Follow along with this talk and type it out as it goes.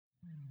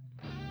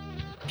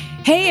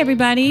Hey,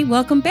 everybody.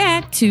 Welcome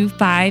back to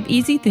 5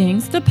 Easy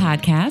Things, the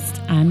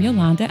podcast. I'm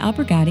Yolanda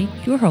Albergati,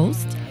 your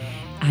host.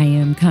 I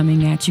am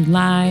coming at you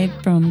live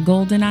from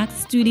Golden Ox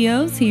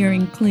Studios here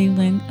in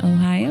Cleveland,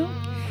 Ohio.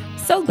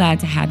 So glad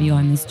to have you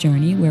on this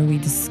journey where we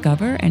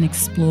discover and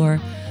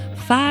explore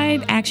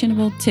 5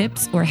 actionable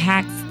tips or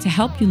hacks to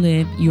help you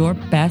live your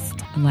best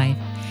life.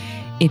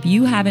 If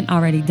you haven't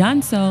already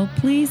done so,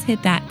 please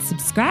hit that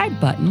subscribe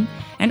button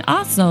and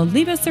also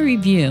leave us a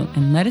review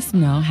and let us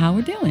know how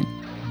we're doing.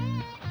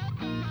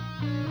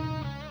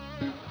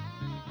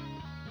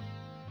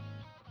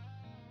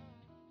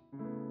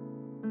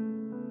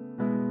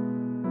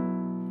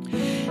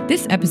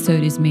 This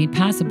episode is made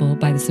possible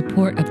by the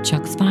support of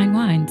Chuck's Fine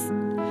Wines.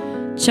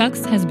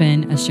 Chuck's has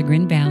been a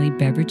Chagrin Valley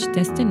beverage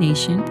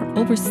destination for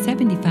over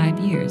 75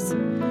 years.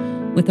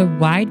 With a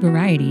wide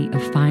variety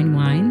of fine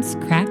wines,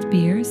 craft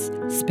beers,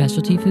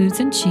 specialty foods,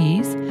 and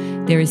cheese,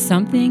 there is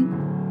something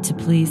to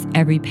please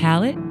every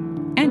palate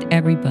and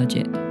every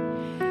budget.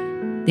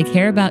 They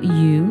care about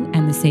you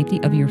and the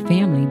safety of your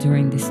family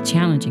during this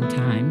challenging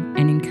time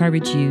and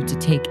encourage you to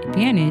take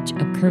advantage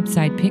of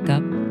curbside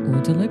pickup or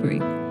delivery.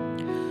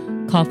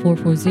 Call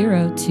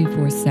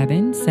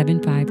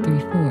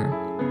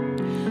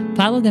 440-247-7534.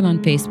 Follow them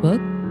on Facebook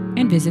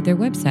and visit their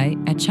website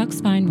at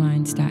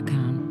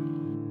chucksfinewines.com.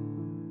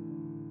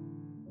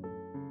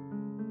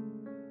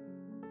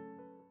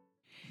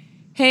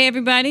 Hey,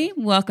 everybody.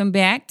 Welcome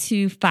back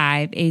to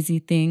 5 Easy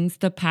Things,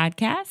 the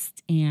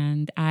podcast.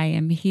 And I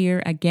am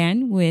here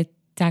again with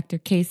Dr.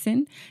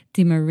 Kaysen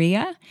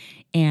DeMaria,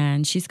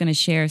 and she's going to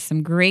share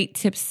some great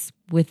tips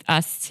with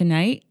us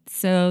tonight.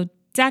 So,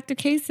 Dr.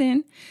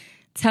 Kaysen,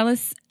 tell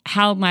us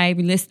how my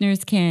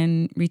listeners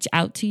can reach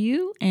out to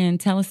you and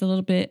tell us a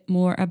little bit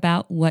more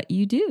about what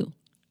you do.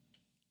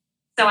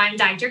 So I'm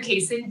Dr.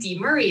 Kaysen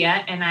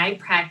DeMaria, and I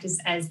practice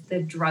as the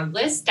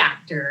Drugless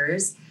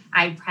Doctors.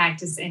 I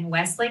practice in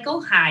Westlake,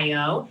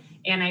 Ohio,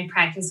 and I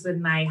practice with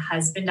my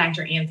husband,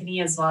 Dr.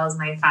 Anthony, as well as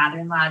my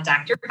father-in-law,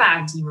 Dr.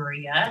 Bob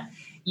DeMaria.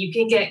 You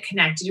can get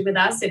connected with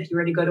us if you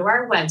were to go to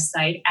our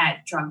website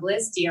at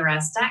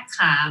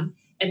druglessdrs.com.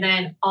 And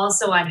then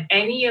also on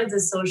any of the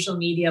social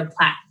media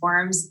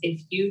platforms,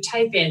 if you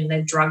type in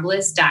the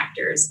Drugless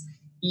Doctors,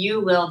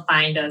 you will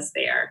find us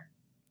there.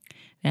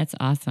 That's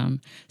awesome.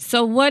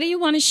 So what do you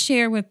want to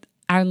share with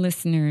our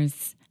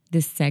listeners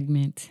this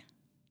segment?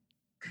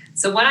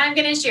 So what I'm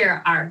going to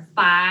share are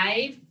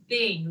 5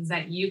 things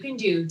that you can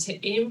do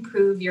to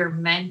improve your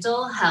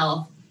mental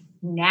health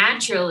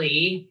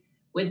naturally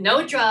with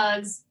no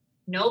drugs,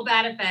 no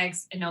bad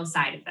effects, and no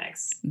side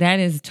effects. That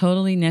is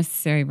totally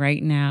necessary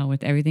right now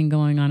with everything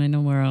going on in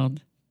the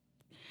world.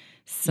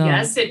 So,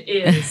 yes, it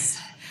is.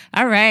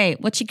 All right.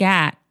 What you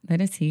got?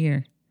 Let us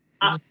hear.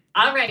 All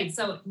right.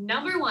 So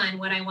number 1,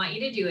 what I want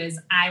you to do is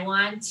I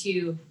want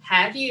to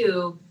have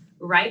you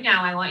right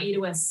now, I want you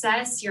to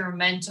assess your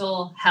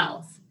mental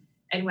health.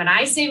 And when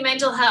I say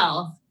mental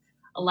health,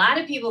 a lot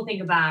of people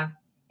think about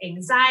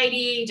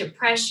anxiety,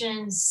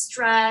 depression,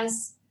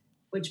 stress,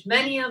 which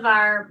many of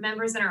our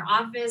members in our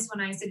office,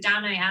 when I sit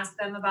down and I ask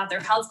them about their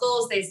health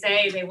goals, they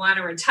say they want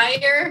to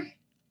retire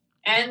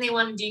and they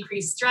want to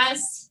decrease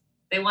stress,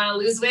 they want to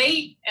lose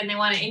weight, and they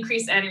want to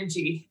increase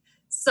energy.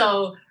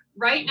 So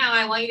right now,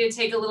 I want you to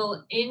take a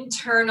little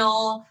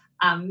internal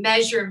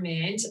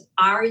measurement.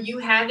 Are you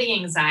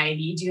having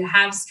anxiety? Do you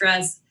have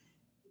stress?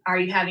 Are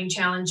you having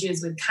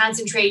challenges with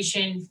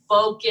concentration,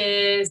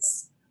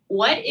 focus?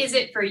 What is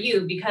it for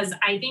you? Because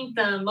I think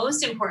the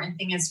most important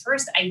thing is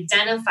first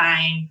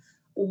identifying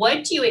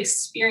what do you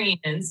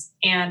experience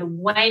and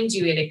when do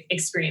you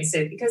experience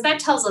it? Because that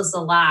tells us a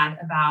lot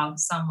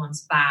about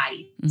someone's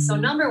body. Mm-hmm. So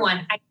number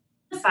 1,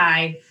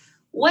 identify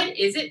what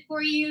is it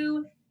for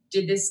you?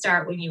 Did this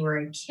start when you were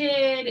a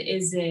kid?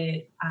 Is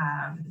it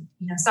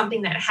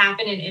something that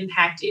happened and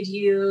impacted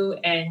you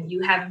and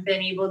you haven't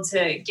been able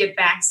to get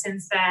back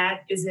since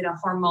that? Is it a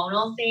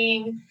hormonal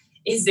thing?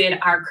 Is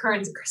it our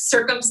current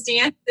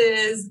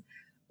circumstances?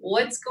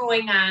 What's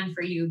going on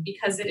for you?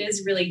 Because it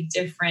is really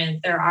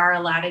different. There are a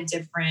lot of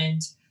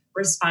different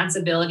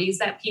responsibilities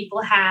that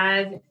people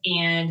have,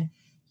 and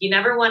you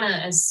never want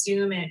to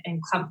assume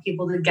and clump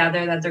people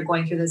together that they're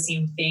going through the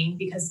same thing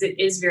because it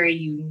is very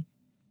unique.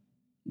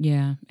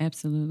 Yeah,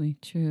 absolutely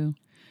true.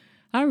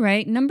 All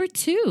right. Number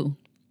 2.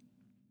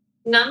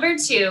 Number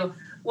 2,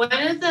 one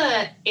of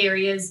the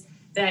areas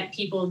that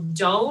people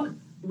don't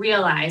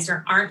realize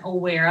or aren't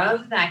aware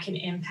of that can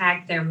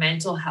impact their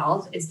mental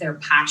health is their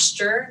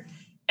posture.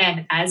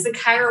 And as a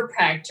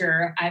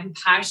chiropractor, I'm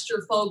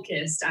posture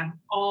focused. I'm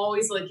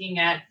always looking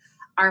at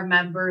our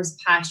members'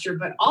 posture,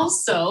 but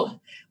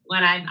also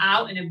when I'm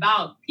out and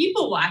about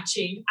people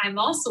watching, I'm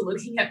also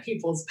looking at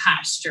people's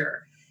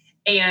posture.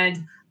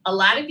 And a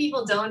lot of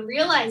people don't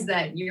realize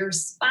that your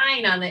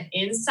spine on the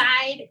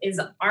inside is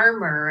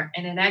armor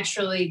and it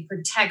actually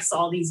protects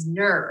all these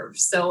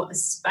nerves. So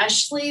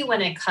especially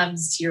when it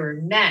comes to your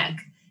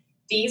neck,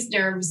 these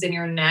nerves in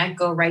your neck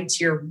go right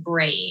to your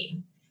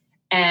brain.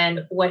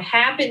 And what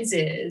happens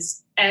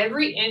is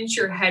every inch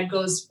your head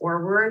goes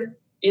forward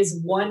is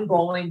one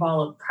bowling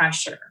ball of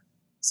pressure.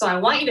 So I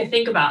want you to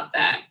think about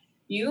that.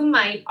 you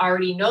might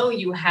already know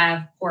you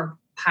have poor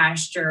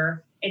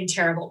posture and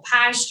terrible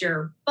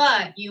posture,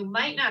 but you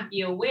might not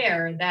be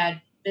aware that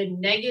the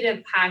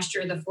negative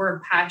posture, the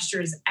forward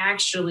posture, is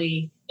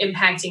actually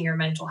impacting your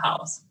mental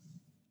health.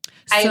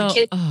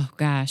 Oh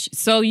gosh.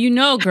 So,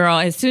 girl,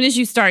 as soon as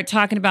you start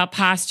talking about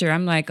posture,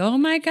 I'm like, oh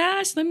my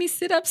gosh, let me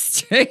sit up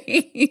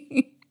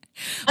straight.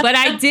 But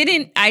I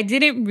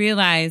didn't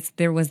realize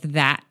there was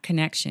that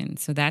connection.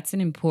 So that's an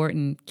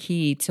important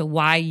key to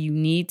why you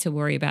need to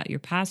worry about your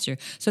posture.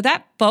 So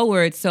that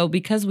forward,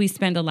 because we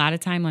spend a lot of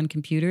time on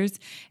computers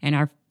and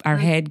our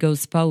head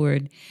goes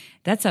forward,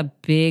 that's a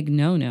big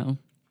no-no.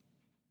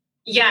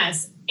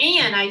 Yes.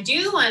 And I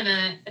do want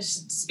to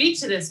speak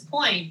to this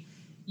point.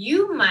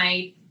 You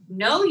might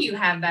know you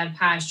have bad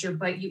posture,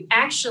 but you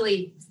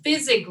actually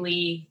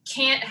physically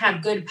can't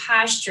have good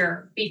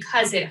posture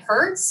because it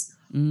hurts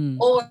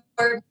or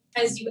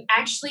because you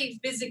actually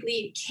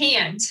physically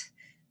can't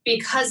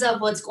because of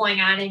what's going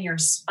on in your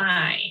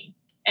spine.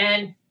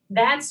 And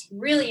that's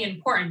really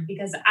important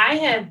because I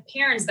have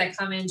parents that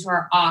come into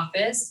our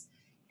office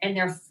and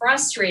they're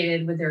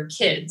frustrated with their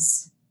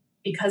kids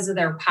because of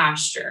their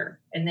posture.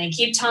 And they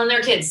keep telling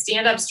their kids,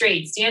 stand up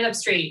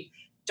straight,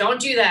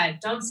 don't do that,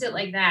 don't sit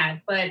like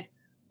that. But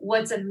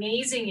what's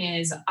amazing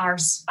is our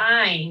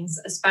spines,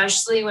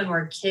 especially when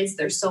we're kids,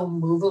 they're so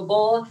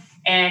movable,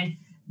 and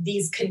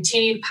these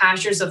continued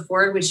postures of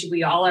forward, which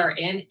we all are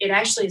in, it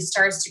actually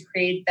starts to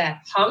create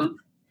that hump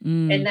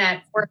and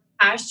that forward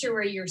posture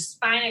where your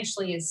spine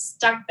actually is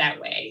stuck that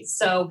way.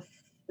 So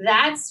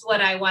that's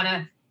what I want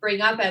to bring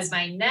up as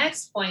my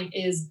next point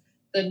is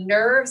the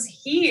nerves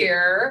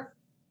here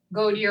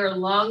go to your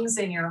lungs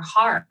and your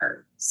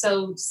heart.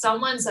 So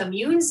someone's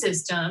immune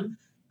system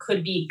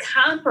could be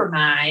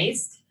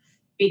compromised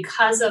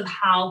because of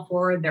how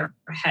forward their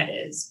head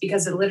is,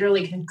 because it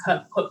literally can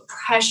put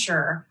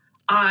pressure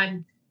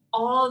on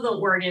all the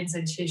organs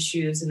and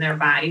tissues in their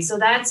body. So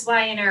that's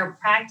why in our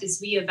practice,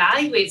 we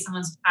evaluate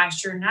someone's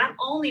posture, not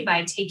only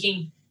by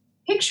taking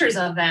pictures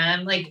of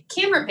them, like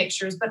camera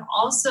pictures, but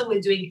also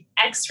with doing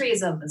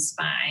x-rays of the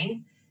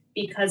spine,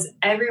 because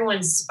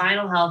everyone's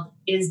spinal health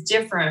is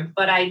different.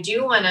 But I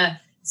do want to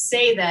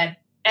say that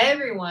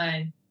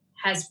everyone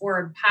has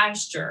forward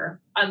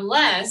posture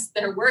unless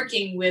they're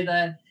working with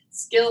a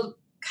skilled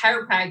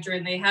chiropractor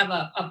and they have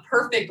a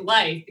perfect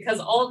life, because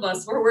all of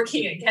us, we're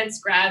working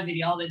against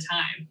gravity all the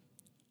time.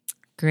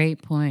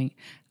 Great point.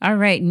 All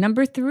right.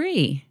 Number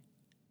 3.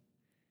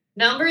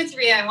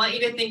 I want you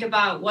to think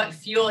about what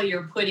fuel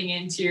you're putting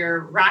into your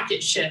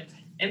rocket ship.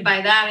 And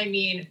by that, I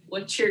mean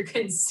what you're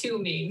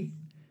consuming.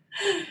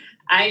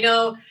 I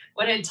know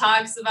when it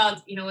talks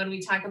about, when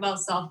we talk about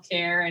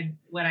self-care and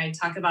when I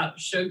talk about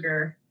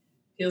sugar,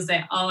 people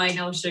say, oh, I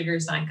know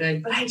sugar's not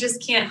good, but I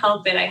just can't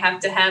help it. I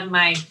have to have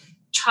my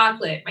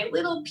chocolate, my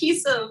little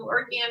piece of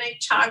organic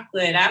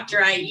chocolate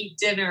after I eat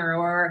dinner,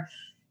 or,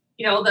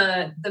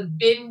 the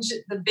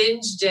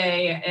binge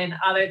day and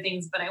other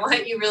things. But I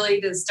want you really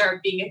to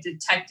start being a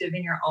detective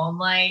in your own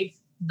life.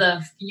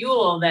 The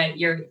fuel that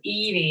you're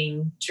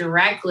eating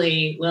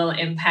directly will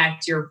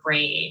impact your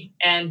brain.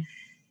 And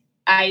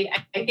I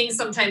think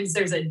sometimes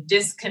there's a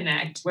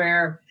disconnect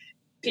where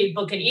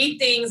people can eat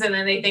things and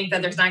then they think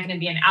that there's not going to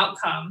be an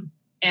outcome.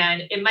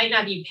 And it might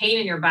not be pain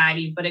in your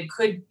body, but it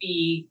could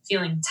be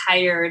feeling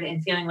tired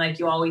and feeling like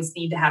you always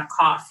need to have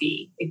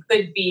coffee. It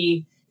could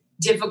be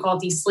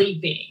difficulty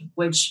sleeping,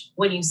 which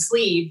when you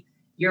sleep,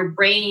 your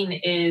brain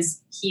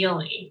is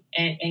healing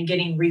and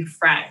getting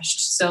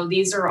refreshed. So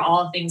these are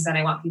all things that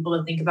I want people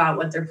to think about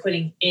what they're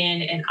putting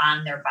in and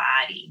on their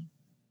body.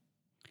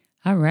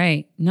 All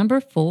right.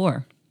 Number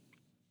 4,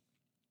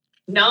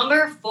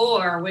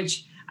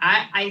 which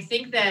I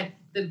think that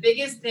the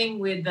biggest thing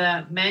with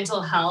the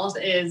mental health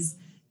is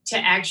to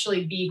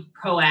actually be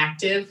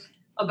proactive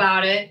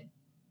about it.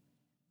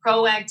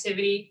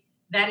 Proactivity,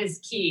 that is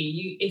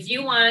key. If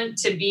you want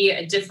to be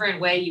a different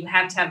way, you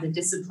have to have the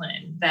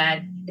discipline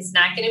that it's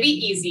not going to be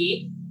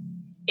easy.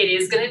 It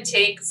is going to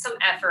take some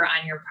effort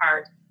on your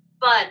part,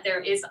 but there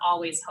is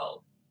always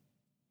hope.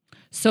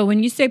 So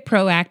when you say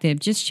proactive,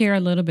 just share a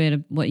little bit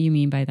of what you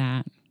mean by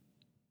that.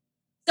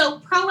 So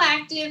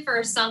proactive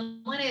for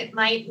someone, it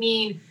might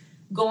mean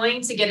going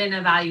to get an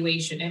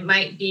evaluation. It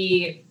might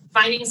be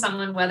finding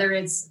someone, whether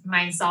it's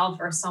myself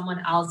or someone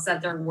else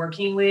that they're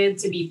working with,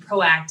 to be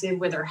proactive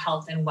with their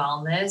health and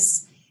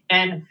wellness.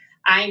 And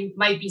I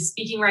might be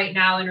speaking right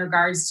now in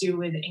regards to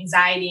with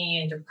anxiety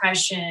and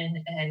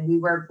depression, and we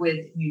work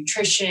with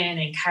nutrition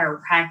and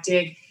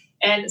chiropractic.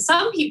 And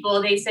some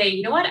people, they say,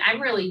 you know what,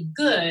 I'm really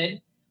good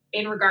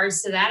in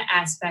regards to that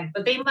aspect,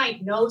 but they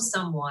might know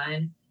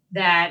someone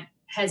that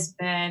has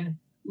been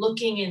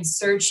looking and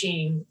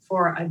searching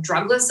for a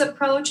drugless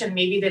approach, and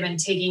maybe they've been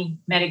taking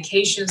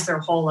medications their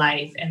whole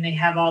life and they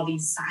have all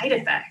these side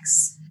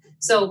effects.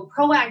 So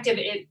proactive,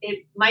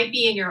 it might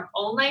be in your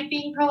own life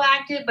being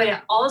proactive, but it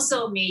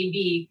also may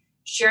be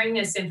sharing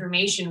this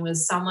information with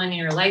someone in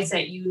your life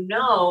that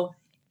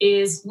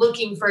is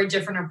looking for a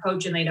different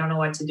approach and they don't know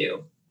what to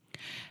do.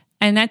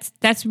 And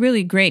that's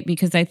really great,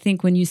 because I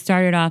think when you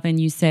started off and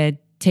you said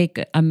take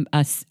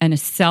a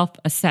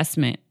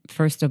self-assessment,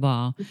 first of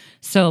all.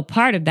 So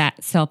part of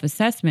that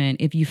self-assessment,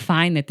 if you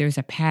find that there's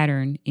a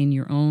pattern in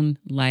your own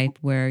life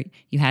where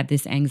you have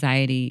this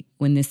anxiety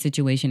when this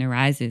situation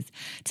arises,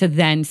 to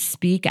then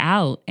speak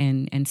out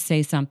and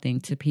say something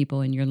to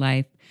people in your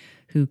life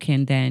who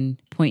can then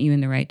point you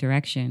in the right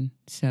direction.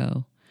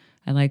 So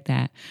I like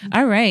that.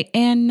 All right.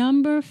 And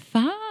number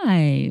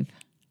 5.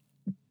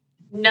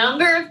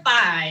 Number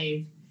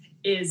 5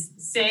 is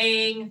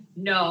saying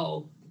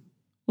no.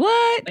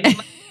 What?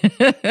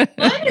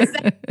 What is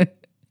that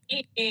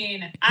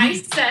mean? I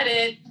said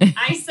it.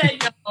 I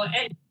said no.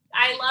 And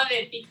I love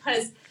it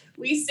because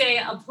we say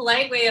a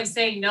polite way of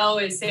saying no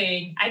is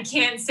saying, I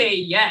can't say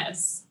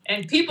yes.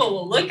 And people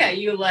will look at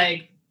you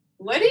like,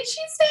 what did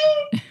she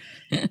say?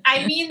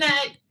 I mean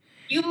that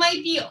you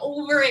might be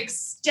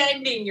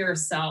overextending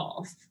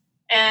yourself.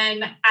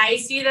 And I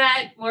see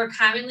that more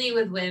commonly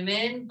with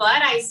women,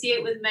 but I see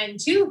it with men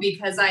too,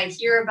 because I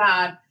hear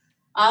about,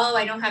 oh,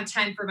 I don't have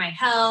time for my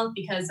health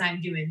because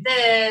I'm doing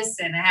this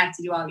and I have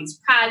to do all these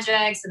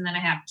projects and then I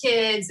have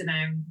kids and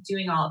I'm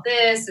doing all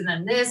this and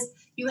then this.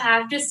 You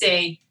have to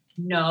say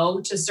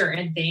no to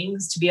certain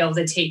things to be able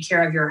to take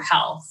care of your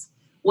health.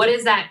 What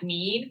does that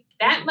mean?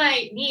 That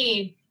might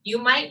mean you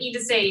might need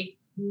to say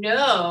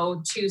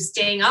no to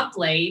staying up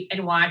late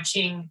and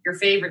watching your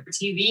favorite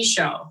TV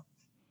show.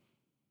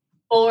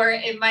 Or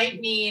it might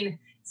mean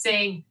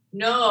saying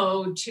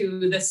no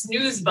to the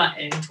snooze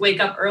button to wake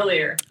up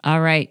earlier.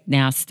 All right.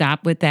 Now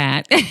stop with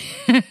that.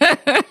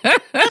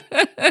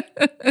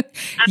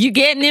 You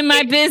getting in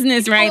my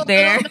business right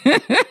there.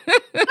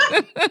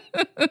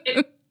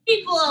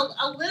 People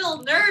a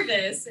little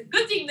nervous.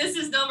 Good thing this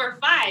is number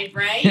 5,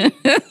 right?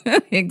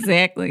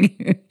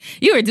 Exactly.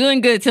 You were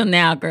doing good till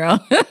now, girl.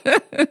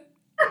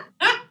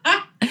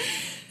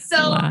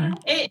 So wow.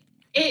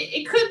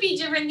 It could be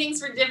different things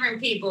for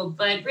different people,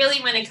 but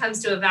really when it comes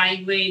to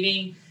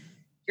evaluating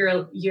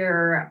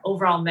your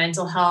overall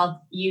mental health,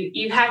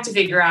 you have to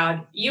figure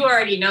out, you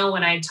already know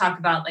when I talk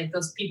about like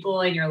those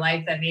people in your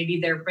life that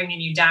maybe they're bringing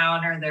you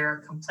down or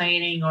they're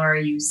complaining or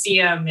you see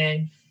them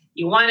and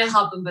you want to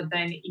help them, but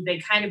then they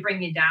kind of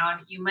bring you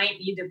down. You might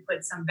need to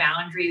put some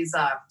boundaries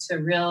up to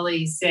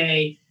really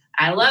say,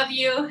 I love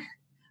you,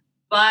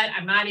 but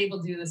I'm not able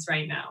to do this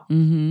right now.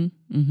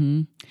 Mm-hmm.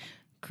 Mm-hmm.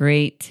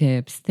 Great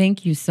tips.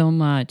 Thank you so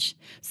much.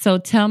 So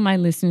tell my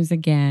listeners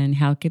again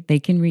how they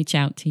can reach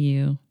out to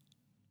you.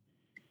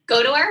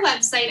 Go to our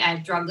website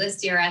at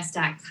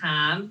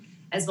druglessdrs.com,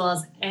 as well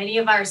as any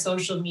of our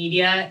social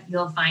media.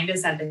 You'll find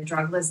us at the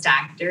Drugless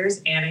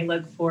Doctors, and I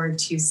look forward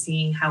to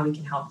seeing how we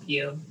can help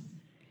you.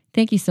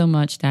 Thank you so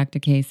much, Dr.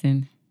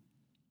 Kaysen.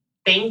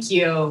 Thank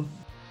you.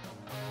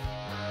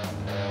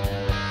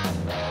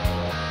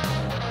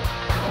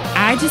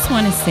 I just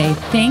want to say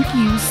thank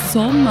you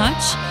so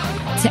much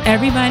to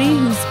everybody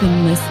who's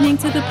been listening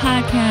to the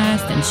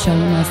podcast and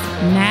showing us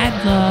mad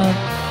love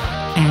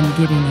and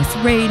giving us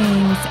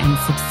ratings and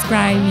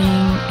subscribing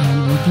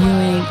and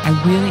reviewing. I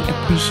really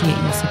appreciate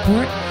your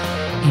support.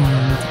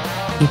 And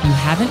if you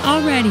haven't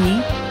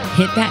already,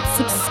 hit that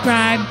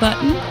subscribe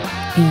button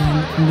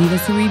and leave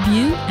us a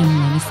review and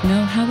let us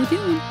know how we're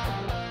doing.